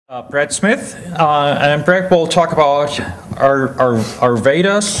Brett Smith, and Brett will talk about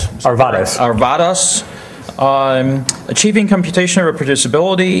Arvados, achieving computational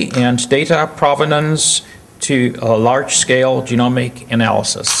reproducibility and data provenance to a large-scale genomic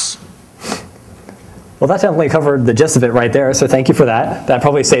analysis. Well, that definitely covered the gist of it right there, so thank you for that. That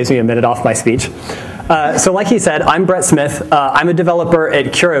probably saves me a minute off my speech. So like he said, I'm Brett Smith. I'm a developer at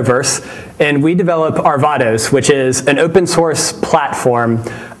Curoverse, and we develop Arvados, which is an open source platform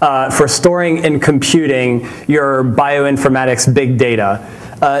for storing and computing your bioinformatics big data.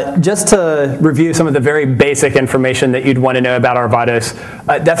 Just to review some of the very basic information that you'd want to know about Arvados,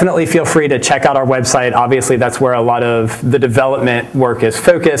 definitely feel free to check out our website. Obviously, that's where a lot of the development work is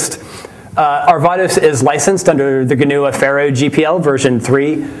focused. Arvados is licensed under the GNU-Affero GPL version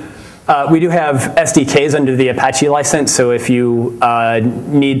 3. We do have SDKs under the Apache license, so if you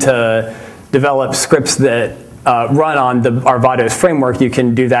need to develop scripts that run on the Arvados framework, you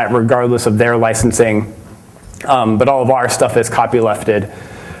can do that regardless of their licensing. But all of our stuff is copylefted.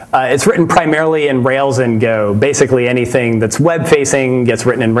 It's written primarily in Rails and Go. Basically anything that's web-facing gets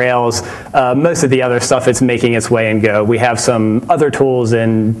written in Rails. Most of the other stuff is making its way in Go. We have some other tools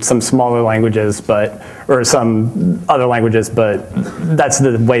in some smaller languages, or some other languages, but that's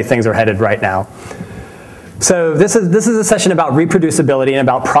the way things are headed right now. So this is a session about reproducibility and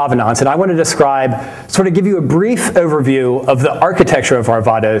about provenance, and I want to sort of give you a brief overview of the architecture of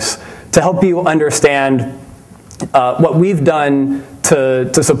Arvados to help you understand what we've done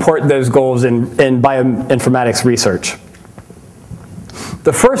to support those goals in bioinformatics research.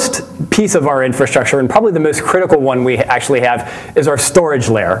 The first piece of our infrastructure, and probably the most critical one we actually have, is our storage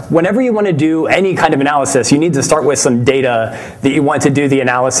layer. Whenever you want to do any kind of analysis, you need to start with some data that you want to do the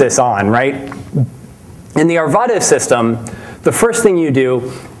analysis on, right? In the Arvados system, the first thing you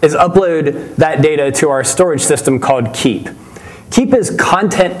do is upload that data to our storage system called Keep. Keep is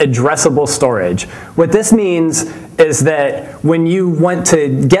content addressable storage. What this means is that when you want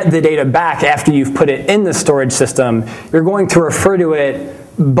to get the data back after you've put it in the storage system, you're going to refer to it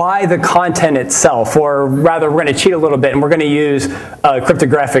by the content itself, or rather we're going to cheat a little bit and we're going to use a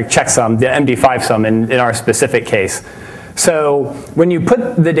cryptographic checksum, the MD5 sum in our specific case. So when you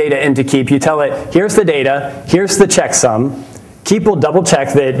put the data into Keep, you tell it, here's the data, here's the checksum. Keep will double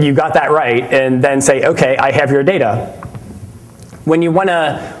check that you got that right and then say, okay, I have your data. When you want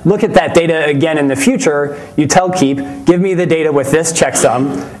to look at that data again in the future, you tell Keep, give me the data with this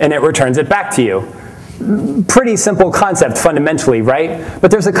checksum, and it returns it back to you. Pretty simple concept fundamentally, right?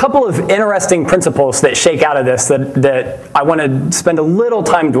 But there's a couple of interesting principles that shake out of this that I want to spend a little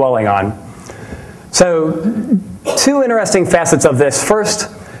time dwelling on. So two interesting facets of this. First,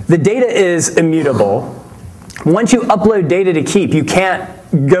 the data is immutable. Once you upload data to Keep, you can't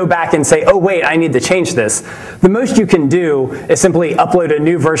go back and say, oh wait, I need to change this. The most you can do is simply upload a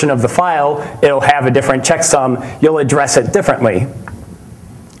new version of the file. It'll have a different checksum. You'll address it differently.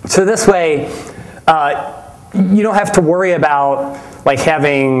 So this way, you don't have to worry about like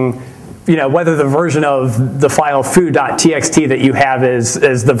having, whether the version of the file foo.txt that you have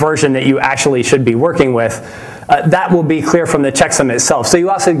is the version that you actually should be working with. That will be clear from the checksum itself. So you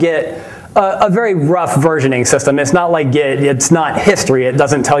also get a very rough versioning system. It's not like Git, it's not history. It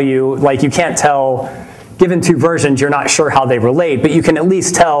doesn't tell you, like you can't tell, given two versions, you're not sure how they relate, but you can at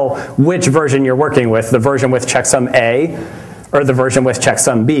least tell which version you're working with, the version with checksum A or the version with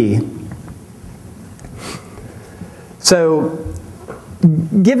checksum B. So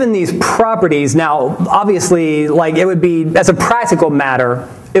given these properties, now obviously, like it would be, as a practical matter,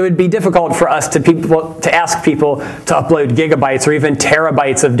 it would be difficult for us to ask people to upload gigabytes or even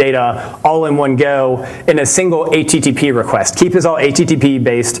terabytes of data all in one go in a single HTTP request. Keep is all HTTP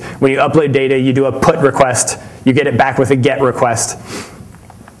based. When you upload data, you do a put request. You get it back with a get request.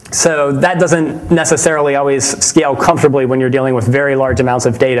 So that doesn't necessarily always scale comfortably when you're dealing with very large amounts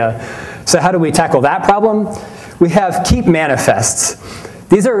of data. So how do we tackle that problem? We have Keep manifests.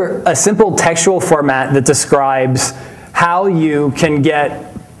 These are a simple textual format that describes how you can get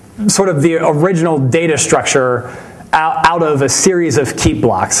sort of the original data structure out of a series of Keep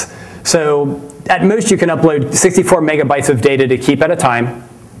blocks. So at most you can upload 64 megabytes of data to Keep at a time.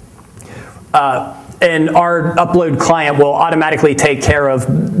 And our upload client will automatically take care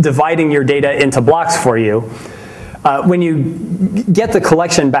of dividing your data into blocks for you. When you get the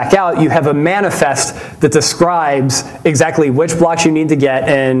collection back out, you have a manifest that describes exactly which blocks you need to get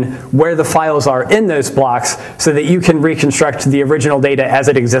and where the files are in those blocks so that you can reconstruct the original data as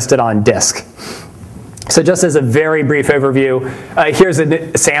it existed on disk. So just as a very brief overview, here's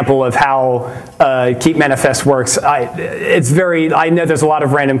a sample of how keep manifest works. I know there's a lot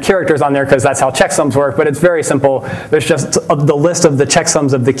of random characters on there because that's how checksums work, but it's very simple. There's just the list of the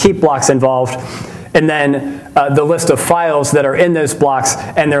checksums of the keep blocks involved, and then the list of files that are in those blocks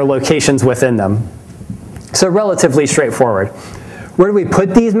and their locations within them. So relatively straightforward. Where do we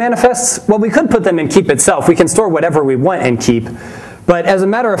put these manifests? Well, we could put them in keep itself. We can store whatever we want in keep. But as a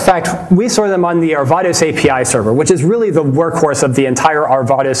matter of fact, we store them on the Arvados API server, which is really the workhorse of the entire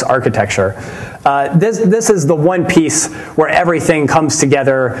Arvados architecture. This is the one piece where everything comes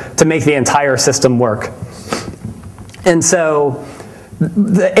together to make the entire system work. And so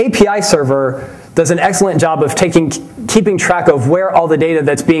the API server does an excellent job of keeping track of where all the data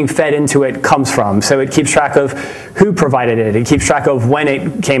that's being fed into it comes from. So it keeps track of who provided it. It keeps track of when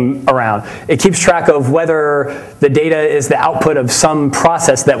it came around. It keeps track of whether the data is the output of some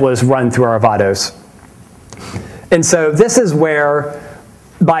process that was run through Arvados. And so this is where,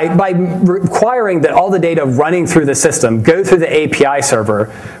 by requiring that all the data running through the system go through the API server,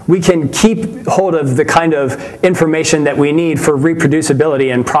 we can keep hold of the kind of information that we need for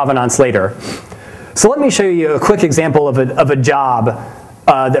reproducibility and provenance later. So let me show you a quick example of a job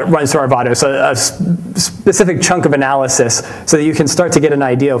that runs through Arvados, a specific chunk of analysis, so that you can start to get an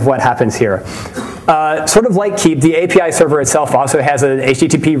idea of what happens here. Sort of like Keep, the API server itself also has an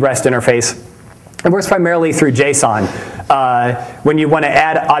HTTP REST interface. It works primarily through JSON. When you want to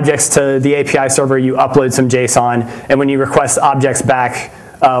add objects to the API server, you upload some JSON, and when you request objects back,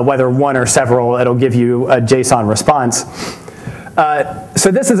 whether one or several, it'll give you a JSON response.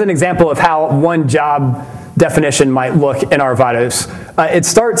 So this is an example of how one job definition might look in Arvados. It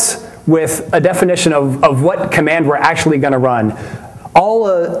starts with a definition of what command we're actually going to run. All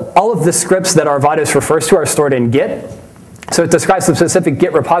of the scripts that Arvados refers to are stored in Git. So it describes the specific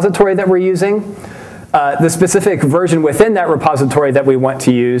Git repository that we're using, the specific version within that repository that we want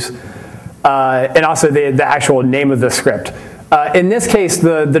to use, and also the actual name of the script. In this case,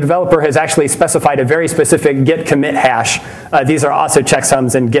 the developer has actually specified a very specific Git commit hash. These are also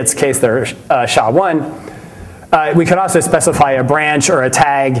checksums. In Git's case, they're SHA-1. We could also specify a branch or a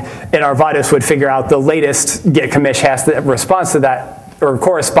tag, and Arvados would figure out the latest Git commit hash that responds to that or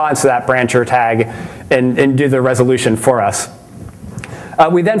corresponds to that branch or tag and do the resolution for us.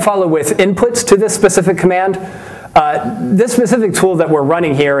 We then follow with inputs to this specific command. This specific tool that we're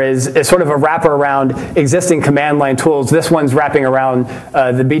running here is sort of a wrapper around existing command line tools. This one's wrapping around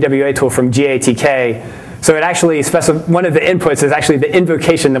the BWA tool from GATK. So it actually one of the inputs is actually the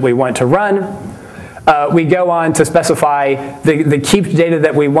invocation that we want to run. We go on to specify the keep data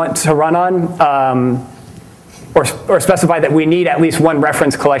that we want to run on, or specify that we need at least one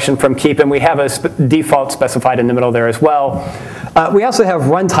reference collection from keep, and we have a default specified in the middle there as well. We also have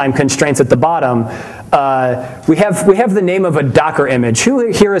runtime constraints at the bottom. We have the name of a Docker image.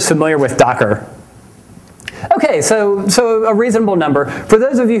 Who here is familiar with Docker? Okay, so a reasonable number. For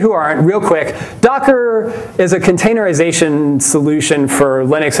those of you who aren't, real quick, Docker is a containerization solution for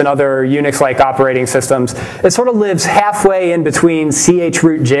Linux and other Unix-like operating systems. It sort of lives halfway in between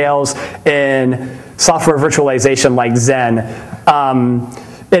chroot jails and software virtualization like Zen.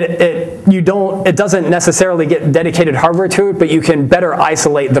 It doesn't necessarily get dedicated hardware to it, but you can better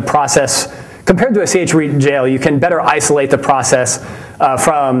isolate the process. Compared to a chroot jail, you can better isolate the process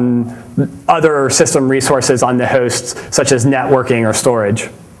from other system resources on the hosts, such as networking or storage.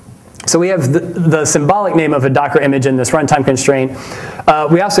 So we have the symbolic name of a Docker image in this runtime constraint.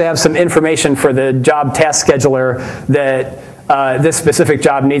 We also have some information for the job task scheduler that this specific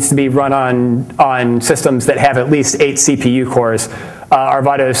job needs to be run on systems that have at least 8 CPU cores.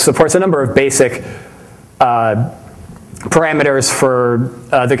 Arvados supports a number of basic parameters for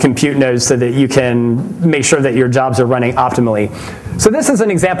the compute nodes so that you can make sure that your jobs are running optimally. So this is an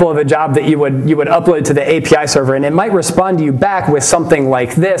example of a job that you would upload to the API server, and it might respond to you back with something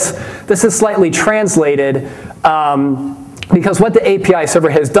like this. This is slightly translated because what the API server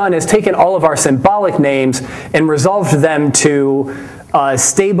has done is taken all of our symbolic names and resolved them to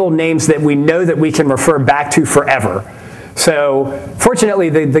stable names that we know that we can refer back to forever. So fortunately,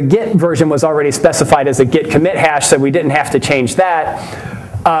 the Git version was already specified as a Git commit hash, so we didn't have to change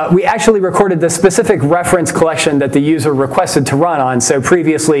that. We actually recorded the specific reference collection that the user requested to run on. So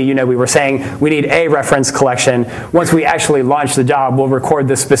previously, we were saying we need a reference collection. Once we actually launch the job, we'll record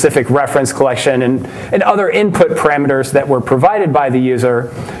the specific reference collection and other input parameters that were provided by the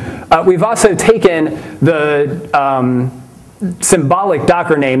user. We've also taken the symbolic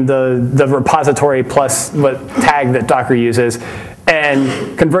Docker name, the repository plus what tag that Docker uses,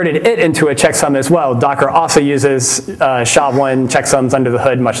 and converted it into a checksum as well. Docker also uses SHA-1 checksums under the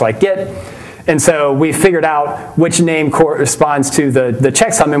hood, much like Git. And so we figured out which name corresponds to the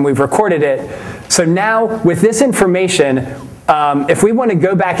checksum, and we've recorded it. So now with this information, if we want to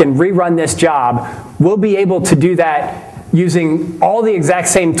go back and rerun this job, we'll be able to do that using all the exact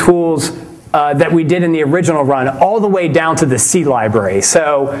same tools that we did in the original run, all the way down to the C library.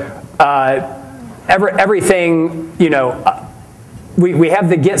 So everything, you know, we have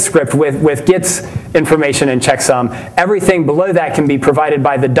the Git script with Git's information and checksum. Everything below that can be provided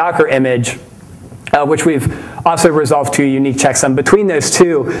by the Docker image, which we've also resolved to a unique checksum. Between those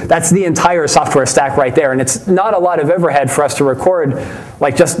two, that's the entire software stack right there. And it's not a lot of overhead for us to record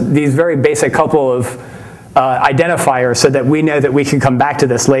like just these very basic couple of identifiers so that we know that we can come back to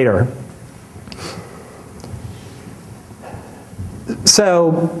this later.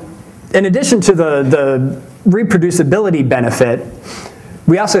 So in addition to the reproducibility benefit,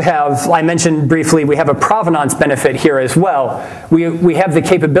 we also have, I mentioned briefly, we have a provenance benefit here as well. We have the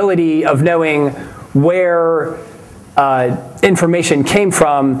capability of knowing where information came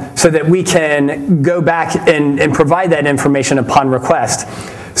from so that we can go back and provide that information upon request.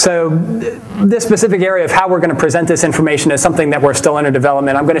 So this specific area of how we're going to present this information is something that we're still under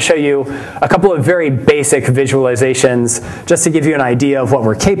development. I'm going to show you a couple of very basic visualizations just to give you an idea of what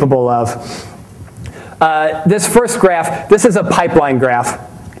we're capable of. This first graph, this is a pipeline graph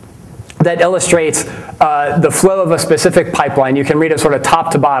that illustrates the flow of a specific pipeline. You can read it sort of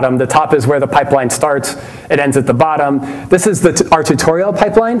top to bottom. The top is where the pipeline starts. It ends at the bottom. This is our tutorial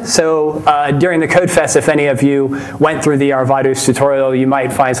pipeline. So during the CodeFest, if any of you went through the Arvados tutorial, you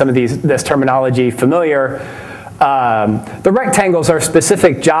might find some of this terminology familiar. The rectangles are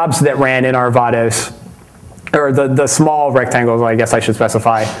specific jobs that ran in Arvados, or the small rectangles, I guess I should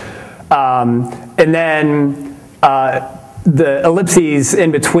specify. And then the ellipses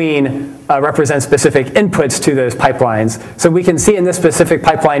in between represent specific inputs to those pipelines. So we can see in this specific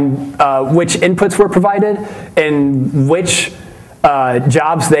pipeline which inputs were provided and which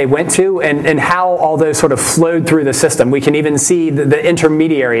jobs they went to and how all those sort of flowed through the system. We can even see the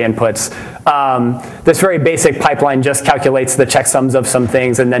intermediary inputs. This very basic pipeline just calculates the checksums of some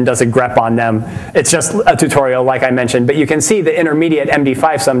things and then does a grep on them. It's just a tutorial like I mentioned, but you can see the intermediate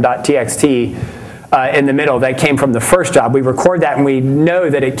md5sum.txt in the middle that came from the first job. We record that and we know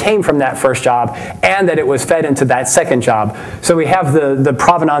that it came from that first job and that it was fed into that second job. So we have the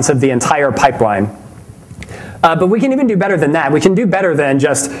provenance of the entire pipeline. But we can even do better than that. We can do better than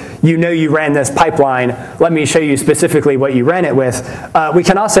just, you know you ran this pipeline, let me show you specifically what you ran it with. We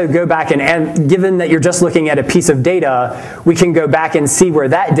can also go back and given that you're just looking at a piece of data, we can go back and see where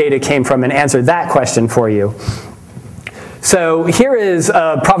that data came from and answer that question for you. So here is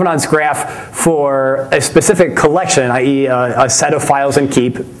a provenance graph for a specific collection, i.e. a set of files in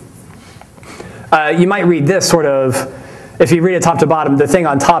Keep. You might read this sort of, if you read it top to bottom, the thing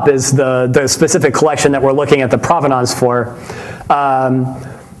on top is the specific collection that we're looking at the provenance for.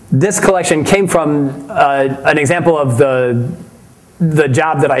 This collection came from an example of the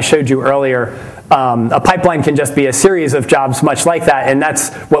job that I showed you earlier. A pipeline can just be a series of jobs much like that, and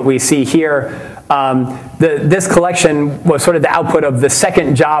that's what we see here. This collection was sort of the output of the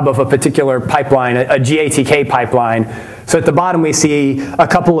second job of a particular pipeline, a GATK pipeline. So at the bottom we see a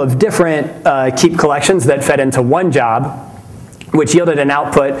couple of different Keep collections that fed into one job, which yielded an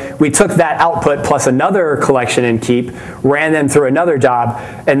output. We took that output plus another collection in Keep, ran them through another job,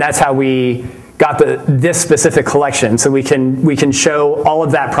 and that's how we got this specific collection. So we can show all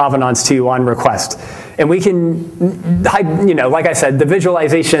of that provenance to you on request. And we can, you know, like I said, the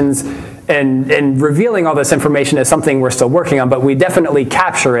visualizations and revealing all this information is something we're still working on, but we definitely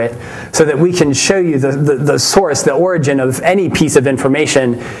capture it so that we can show you the source, the origin of any piece of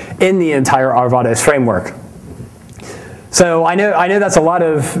information in the entire Arvados framework. So I know that's a lot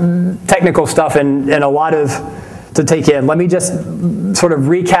of technical stuff and a lot to take in. Let me just sort of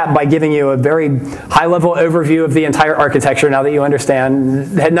recap by giving you a very high-level overview of the entire architecture now that you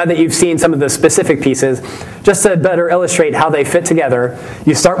understand, now that you've seen some of the specific pieces, just to better illustrate how they fit together.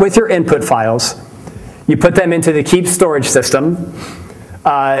 You start with your input files. You put them into the Keep storage system.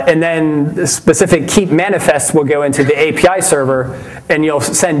 And then the specific Keep manifests will go into the API server, and you'll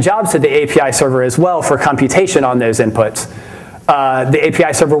send jobs to the API server as well for computation on those inputs. The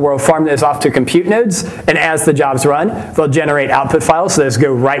API server will farm those off to compute nodes, and as the jobs run, they'll generate output files, so those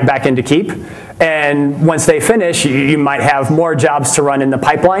go right back into Keep. And once they finish, you might have more jobs to run in the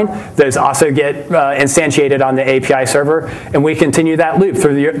pipeline. Those also get instantiated on the API server, and we continue that loop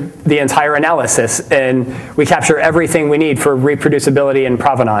through the entire analysis, and we capture everything we need for reproducibility and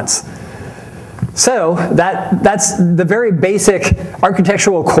provenance. So that's the very basic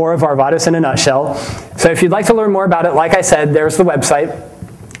architectural core of Arvados in a nutshell. So if you'd like to learn more about it, like I said, there's the website.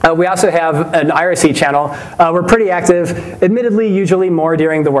 We also have an IRC channel. We're pretty active, admittedly usually more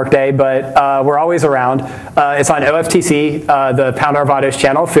during the workday, but we're always around. It's on OFTC, the Pound Arvados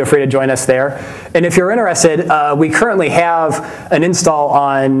channel. Feel free to join us there. And if you're interested, we currently have an install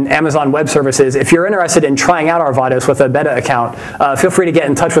on Amazon Web Services. If you're interested in trying out Arvados with a beta account, feel free to get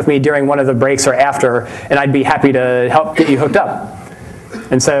in touch with me during one of the breaks or after, and I'd be happy to help get you hooked up.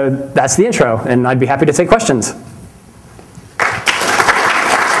 And so that's the intro, and I'd be happy to take questions.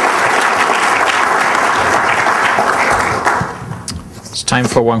 It's time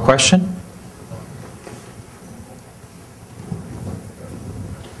for one question.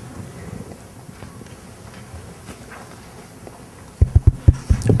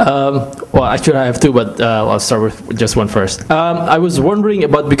 Well, actually, I have two, but I'll start with just one first. I was wondering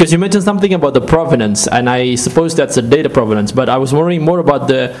about, because you mentioned something about the provenance, and I suppose that's a data provenance, but I was wondering more about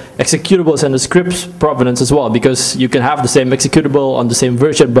the executables and the scripts provenance as well, because you can have the same executable on the same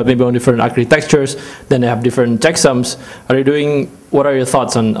version, but maybe on different architectures, then they have different checksums. What are your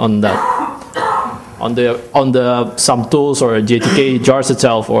thoughts on that? On the some tools or GTK jars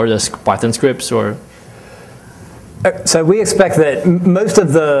itself, or the Python scripts, or? So we expect that most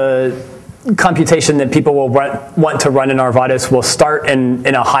of the computation that people will want to run in Arvados will start in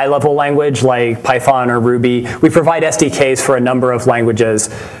a high-level language like Python or Ruby. We provide SDKs for a number of languages,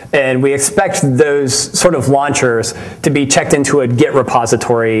 and we expect those sort of launchers to be checked into a Git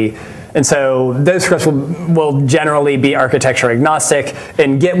repository. And so those scripts will generally be architecture agnostic,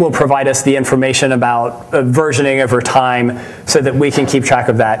 and Git will provide us the information about versioning over time so that we can keep track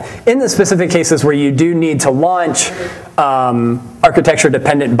of that. In the specific cases where you do need to launch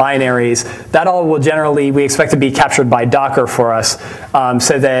architecture-dependent binaries, that all will generally, we expect to be captured by Docker for us,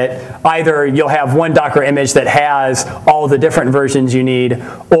 so that either you'll have one Docker image that has all the different versions you need,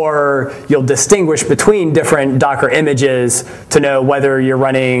 or you'll distinguish between different Docker images to know whether you're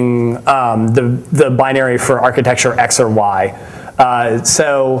running the binary for architecture X or Y.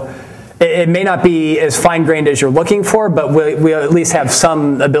 So it may not be as fine-grained as you're looking for, but we at least have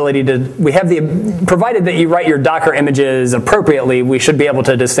some ability to, provided that you write your Docker images appropriately, we should be able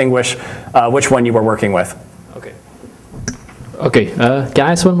to distinguish which one you were working with. Okay. Okay, can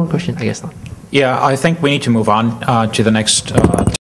I ask one more question? I guess not. Yeah, I think we need to move on to the next